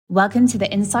Welcome to the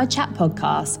Inside Chat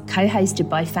podcast, co-hosted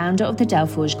by founder of the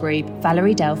Delforge Group,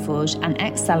 Valerie Delforge, and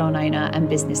ex-salon owner and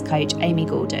business coach, Amy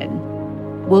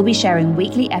Gordon. We'll be sharing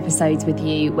weekly episodes with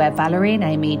you where Valerie and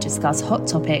Amy discuss hot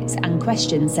topics and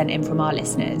questions sent in from our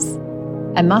listeners.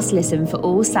 A must listen for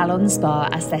all salon, spa,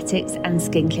 aesthetics, and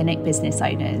skin clinic business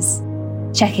owners.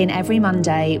 Check in every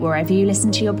Monday wherever you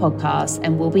listen to your podcast,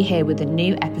 and we'll be here with a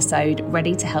new episode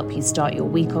ready to help you start your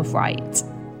week off right.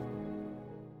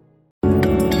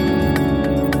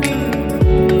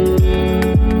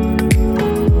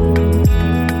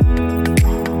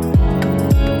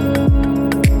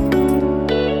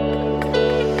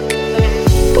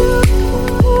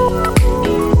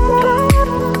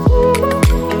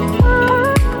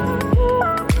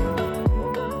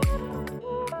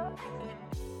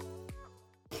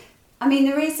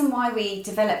 We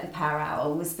developed the Power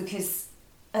Hour was because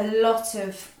a lot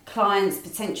of clients,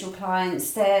 potential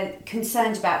clients, they're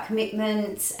concerned about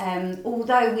commitment.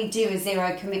 Although we do a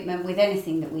zero commitment with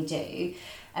anything that we do,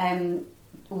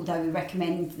 although we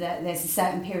recommend that there's a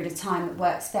certain period of time that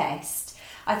works best,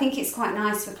 I think it's quite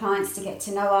nice for clients to get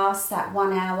to know us, that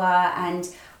 1 hour, and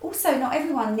also not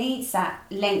everyone needs that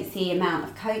lengthy amount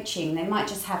of coaching. They might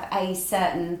just have a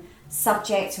certain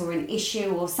subject or an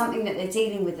issue or something that they're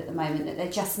dealing with at the moment that they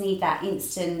just need that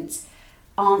instant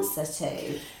answer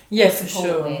to. Yeah, for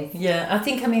sure. Yeah, I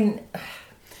think,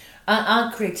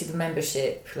 I created a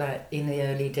membership like in the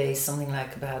early days, something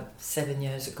like about 7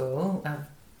 years ago. I've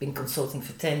been consulting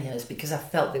for 10 years because I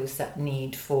felt there was that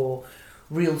need for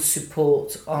real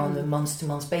support on a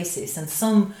month-to-month basis, and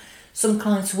some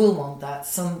clients will want that.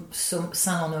 Some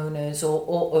salon owners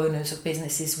or owners of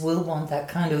businesses will want that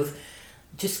kind of,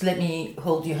 just let me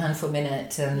hold your hand for a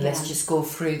minute and let's just go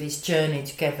through this journey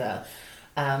together.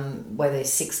 Whether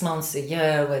it's 6 months, a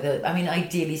year,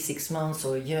 ideally 6 months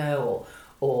or a year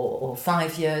or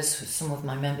 5 years. Some of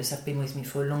my members have been with me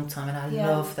for a long time, and I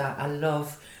love that. I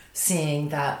love seeing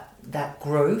that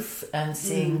growth and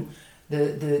seeing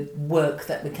the work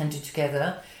that we can do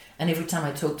together. And every time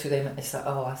I talk to them, it's like,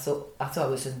 I thought I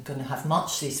wasn't going to have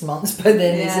much this month, but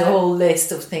then there's a whole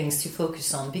list of things to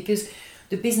focus on, because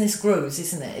the business grows,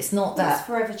 isn't it? It's not that... It's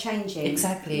forever changing.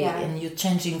 Exactly, and you're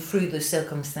changing through the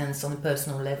circumstance on a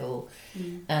personal level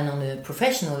and on a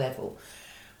professional level.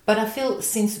 But I feel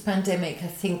since the pandemic, I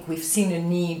think we've seen a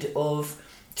need of...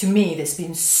 To me, there's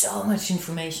been so much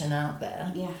information out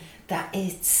there that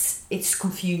it's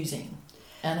confusing.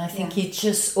 And I think it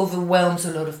just overwhelms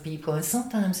a lot of people. And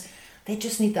sometimes they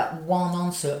just need that one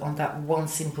answer on that one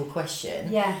simple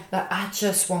question. Yeah. That I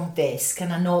just want this.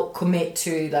 Can I not commit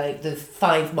to like the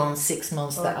 5 months, 6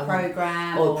 months or that a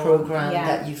program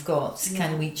that you've got?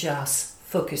 Can we just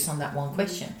focus on that one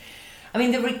question? I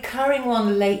mean, the recurring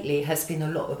one lately has been a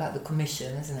lot about the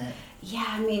commission, isn't it? Yeah,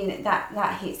 I mean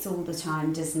that hits all the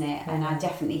time, doesn't it? And I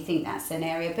definitely think that's an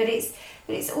area. But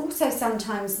it's also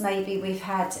sometimes maybe we've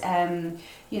had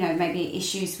maybe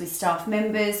issues with staff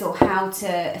members, or how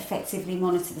to effectively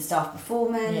monitor the staff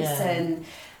performance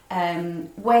and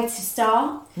where to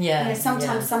start.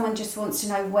 Sometimes someone just wants to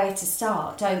know where to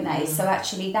start, don't they? So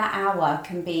actually that hour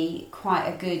can be quite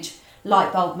a good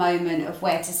light bulb moment of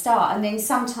where to start, and then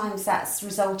sometimes that's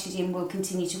resulted in we'll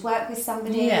continue to work with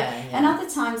somebody, and other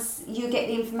times you get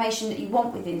the information that you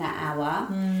want within that hour,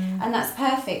 and that's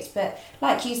perfect. But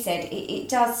like you said, it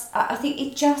does, I think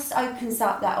it just opens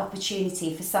up that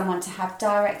opportunity for someone to have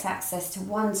direct access to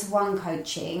one-to-one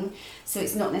coaching. So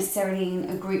it's not necessarily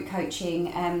in a group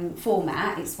coaching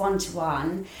format, it's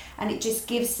one-to-one, and it just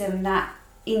gives them that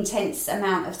intense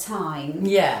amount of time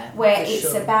where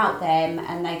it's about them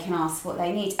and they can ask what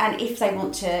they need, and if they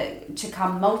want to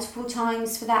come multiple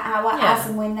times for that hour as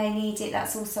and when they need it,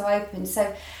 that's also open.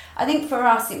 So I think for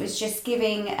us it was just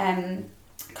giving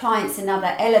clients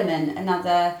another element,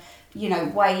 another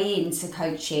way into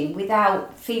coaching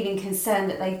without feeling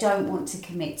concerned that they don't want to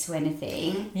commit to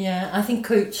anything. I think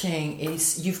coaching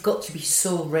is, you've got to be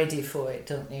so ready for it,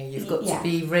 don't you? You've got to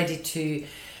be ready to...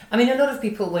 I mean, a lot of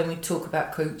people, when we talk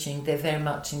about coaching, they're very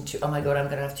much into, oh my God, I'm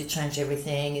going to have to change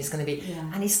everything. It's going to be...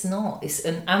 And it's not. It's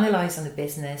an analyse on the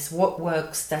business. What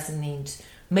works, doesn't need...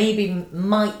 Maybe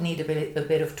might need a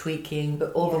bit of tweaking,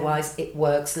 but otherwise it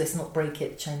works. Let's not break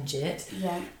it, change it.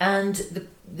 And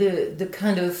the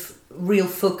kind of real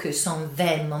focus on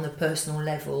them on a personal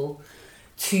level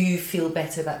to feel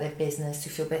better about their business, to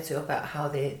feel better about how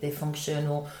they function,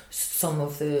 or some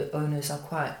of the owners are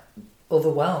quite...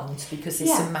 overwhelmed because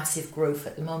there's some massive growth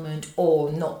at the moment,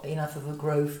 or not enough of a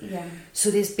growth.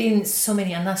 So there's been so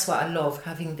many, and that's what I love,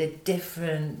 having the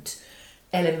different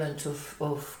element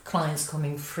of clients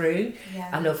coming through.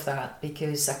 I love that,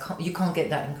 because you can't get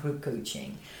that in group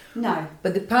coaching. No.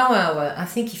 But the Power Hour, I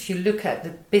think if you look at the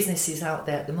businesses out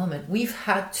there at the moment, we've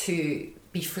had to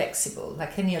be flexible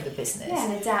like any other business. Yeah,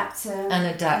 and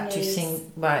adapt to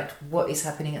think, right, what is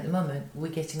happening at the moment.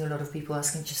 We're getting a lot of people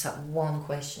asking just that one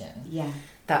question. Yeah.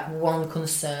 That one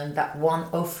concern, that one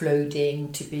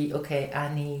offloading to be, okay,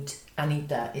 I need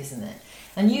that, isn't it?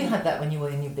 And you had that when you were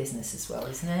in your business as well,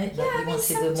 isn't it? Yeah, you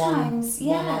wanted the one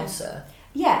answer.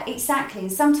 Yeah, exactly.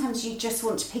 And sometimes you just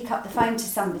want to pick up the phone to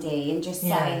somebody and just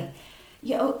say,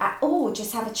 or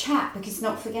just have a chat, because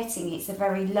not forgetting it's a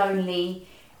very lonely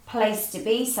place to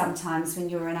be sometimes when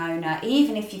you're an owner.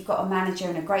 Even if you've got a manager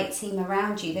and a great team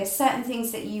around you, there's certain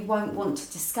things that you won't want to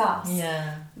discuss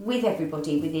with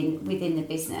everybody within the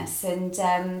business. And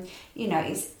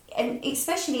and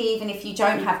especially even if you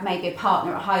don't have maybe a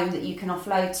partner at home that you can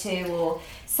offload to, or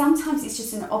sometimes it's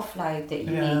just an offload that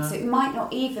you need. So it might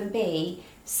not even be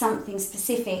something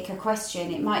specific, a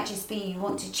question. It might just be you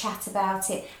want to chat about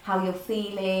it, how you're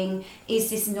feeling, is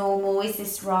this normal, is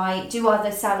this right, do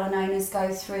other salon owners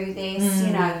go through this,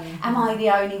 am I the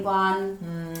only one?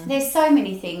 There's so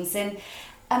many things. And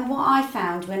what I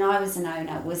found when I was an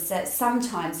owner was that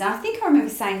sometimes, and I think I remember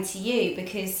saying to you,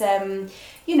 because I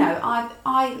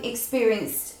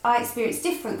experienced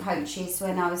different coaches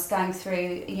when I was going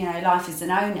through life as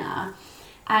an owner,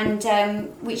 and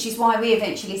which is why we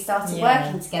eventually started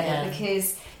working together,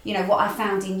 because what I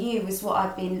found in you was what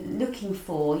I've been looking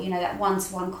for, that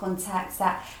one-to-one contact,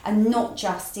 and not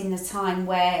just in the time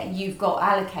where you've got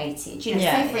allocated.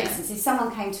 Say for instance, if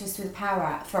someone came to us with a power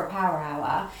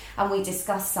hour and we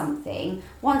discussed something,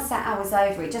 once that hour's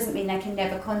over, it doesn't mean they can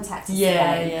never contact us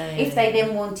again. If they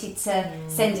then wanted to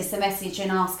send us a message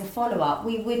and ask a follow-up,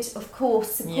 we would of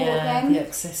course support them. The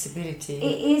accessibility.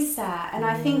 It is that, and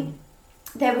I think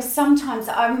there were some times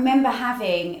that I remember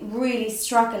really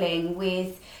struggling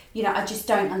with, I just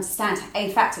don't understand.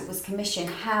 In fact, it was commission,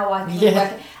 how I can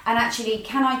work it. And actually,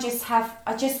 I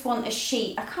just want a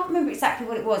sheet. I can't remember exactly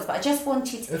what it was, but I just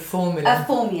wanted a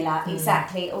formula,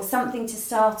 exactly, or something to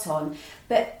start on.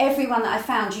 But everyone that I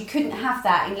found, you couldn't have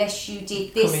that unless you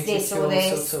did this, or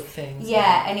this. Sorts of things.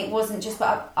 Yeah, and it wasn't just,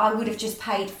 but I would have just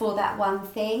paid for that one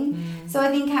thing. So I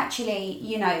think actually,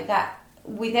 that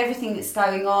with everything that's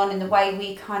going on and the way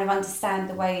we kind of understand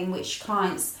the way in which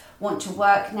clients want to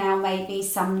work now, maybe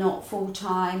some not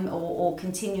full-time or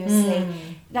continuously,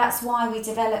 that's why we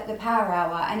developed the Power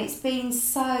Hour, and it's been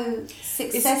so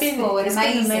successful and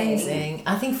amazing. Been amazing.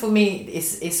 I think for me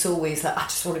it's always like, I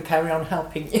just want to carry on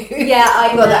helping you.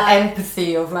 I got that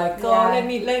empathy of like,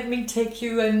 let me take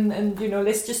you and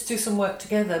let's just do some work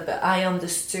together. But I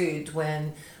understood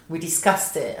when we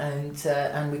discussed it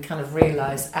and we kind of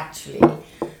realised actually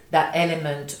that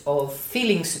element of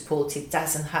feeling supported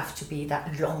doesn't have to be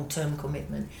that long-term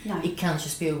commitment. No. It can't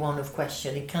just be a one-off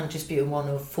question. It can't just be a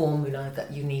one-off formula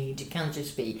that you need. It can't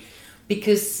just be,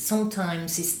 because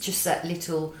sometimes it's just that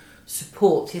little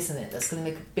support, isn't it, that's going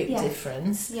to make a big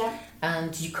difference. Yeah.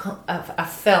 And you can't. I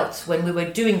felt when we were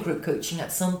doing group coaching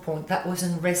at some point that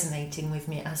wasn't resonating with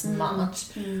me as much,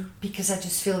 because I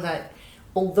just feel that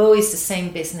although it's the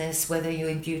same business, whether you're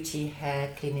in beauty, hair,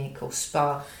 clinic or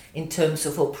spa, in terms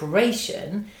of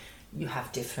operation, you have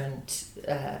different,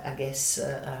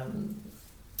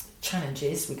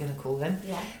 challenges, we're going to call them.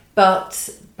 Yeah. But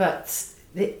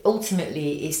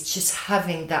ultimately, it's just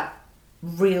having that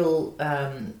real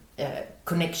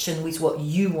connection with what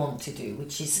you want to do,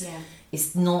 which is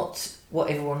it's not what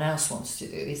everyone else wants to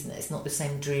do, isn't it? It's not the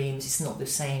same dreams, it's not the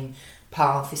same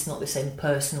path, it's not the same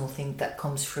personal thing that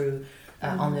comes through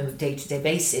on a day-to-day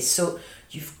basis. So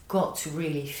you've got to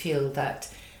really feel that.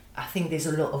 I think there's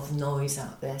a lot of noise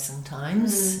out there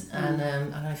sometimes, and I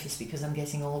don't know if it's because I'm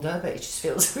getting older, but it just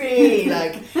feels really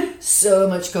like so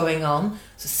much going on.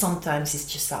 So sometimes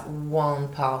it's just that one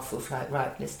path of like,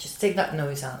 right, let's just take that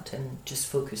noise out and just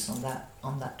focus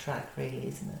on that track, really,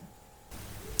 isn't it?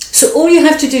 So all you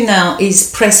have to do now is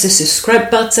press the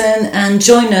subscribe button and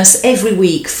join us every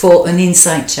week for an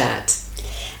Insight Chat.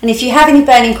 And if you have any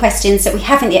burning questions that we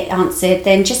haven't yet answered,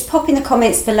 then just pop in the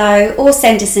comments below or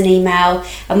send us an email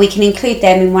and we can include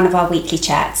them in one of our weekly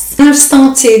chats. I've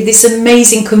started this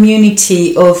amazing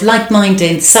community of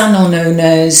like-minded salon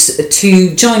owners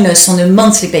to join us on a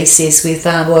monthly basis with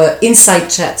our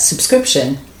Insight Chat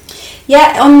subscription.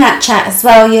 Yeah, on that chat as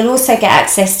well, you'll also get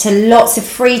access to lots of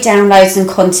free downloads and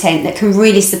content that can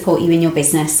really support you in your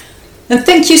business. And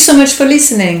thank you so much for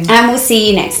listening. And we'll see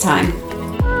you next time.